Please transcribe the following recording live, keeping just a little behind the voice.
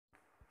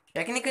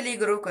Technically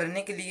grow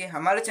करने के लिए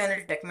हमारे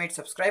चैनल टेकमेट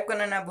सब्सक्राइब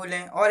करना ना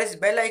भूलें और इस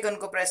बेल आइकन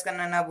को प्रेस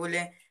करना ना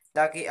भूलें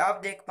ताकि आप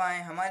देख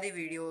पाएँ हमारी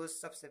वीडियोस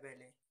सबसे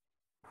पहले।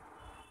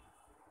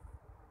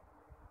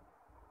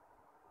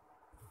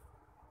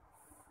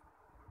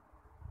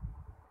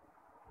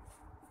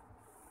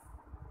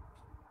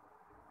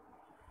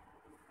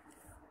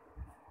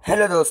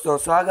 हेलो दोस्तों,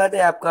 स्वागत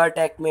है आपका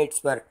टेकमेट्स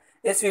पर।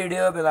 इस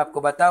वीडियो में मैं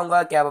आपको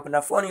बताऊंगा कि आप अपना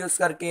फ़ोन यूज़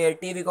करके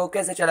टीवी को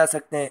कैसे चला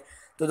सकते हैं।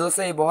 तो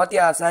दोस्तों, ये बहुत ही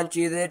आसान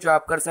चीज़ है जो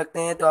आप कर सकते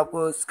हैं। तो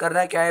आपको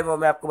करना क्या है वो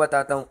मैं आपको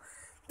बताता हूँ।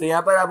 तो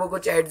यहाँ पर आपको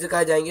कुछ एड्स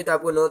दिखाए जाएंगे, तो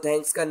आपको नो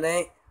थैंक्स करना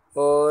है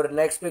और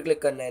नेक्स्ट पे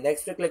क्लिक करना है।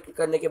 नेक्स्ट पे क्लिक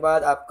करने के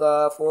बाद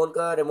आपका फ़ोन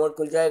का रिमोट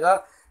खुल जाएगा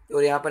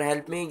और यहाँ पर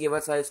help me give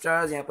us 5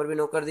 stars यहाँ पर भी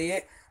नो कर दिए।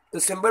 तो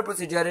सिंपल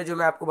प्रोसीजर है जो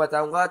मैं आपको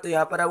बताऊँगा। तो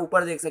यहाँ पर आप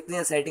ऊपर देख सकते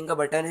हैं सेटिंग का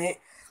बटन है,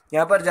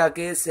 यहाँ पर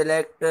जाके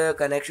सिलेक्ट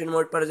कनेक्शन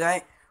मोड पर जाएं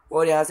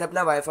और यहाँ से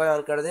अपना वाईफाई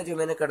ऑन कर दें, जो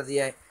मैंने कर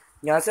दिया है।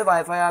 यहाँ से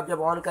वाईफाई आप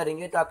जब ऑन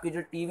करेंगे तो आपकी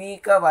जो टीवी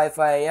का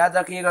वाईफाई है, याद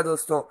रखिएगा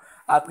दोस्तों,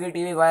 आपकी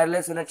टीवी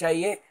वायरलेस होना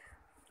चाहिए।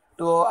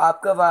 तो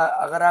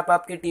अगर आप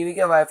आपकी टीवी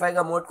के वाईफाई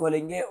का मोड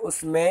खोलेंगे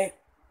उसमें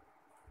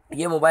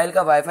ये मोबाइल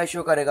का वाईफाई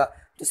शो करेगा।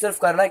 तो सिर्फ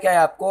करना क्या है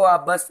आपको,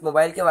 आप बस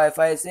मोबाइल के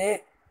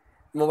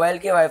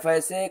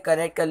वाईफाई से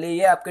कनेक्ट कर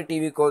लीजिए आपके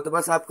टीवी को। तो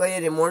बस आपका ये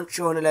रिमोट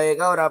शो होने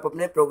लगेगा और आप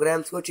अपने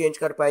प्रोग्राम्स को चेंज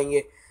कर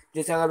पाएंगे।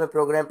 जैसे अगर मैं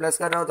प्रोग्राम प्लस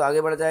कर रहा हूँ तो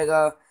आगे बढ़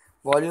जाएगा,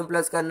 वॉल्यूम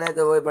प्लस करना है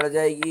तो वो बढ़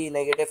जाएगी,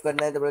 नेगेटिव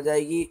करना है तो बढ़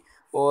जाएगी,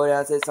 और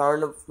यहाँ से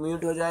साउंड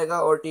म्यूट हो जाएगा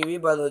और टीवी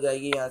बंद हो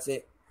जाएगी यहाँ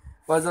से।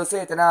 बस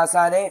दोस्तों, इतना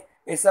आसान है।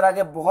 इस तरह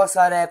के बहुत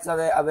सारे ऐप्स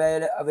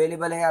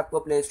अवेलेबल हैं आपको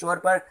प्ले स्टोर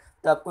पर,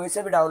 तो आपको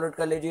इसे भी डाउनलोड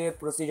कर लीजिए।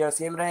 प्रोसीजर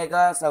सेम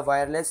रहेगा, सब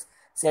वायरलेस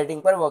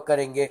सेटिंग पर वर्क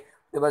करेंगे।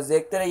 तो बस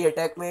देखते रहिए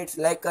टेकमेट्स,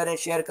 लाइक करें,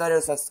 शेयर करें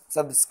और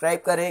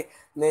सब्सक्राइब करें।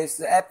 मैं इस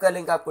ऐप का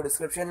लिंक आपको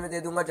डिस्क्रिप्शन में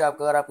दे दूंगा, जो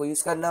अगर आपको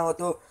यूज़ करना हो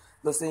तो।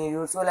 दोस्तों, ये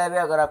यूज़फुल ऐप है,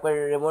 अगर आपका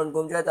रिमोट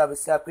घूम जाए तो आप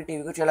इससे आपकी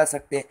टीवी को चला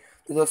सकते हैं।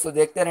 तो दोस्तों,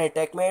 देखते रहें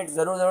टेकमेट्स,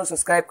 ज़रूर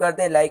सब्सक्राइब कर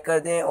दें, लाइक कर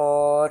दें,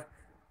 और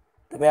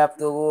तो मैं आप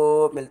तो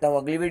वो मिलता हूँ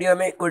अगली वीडियो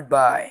में। Good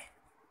bye.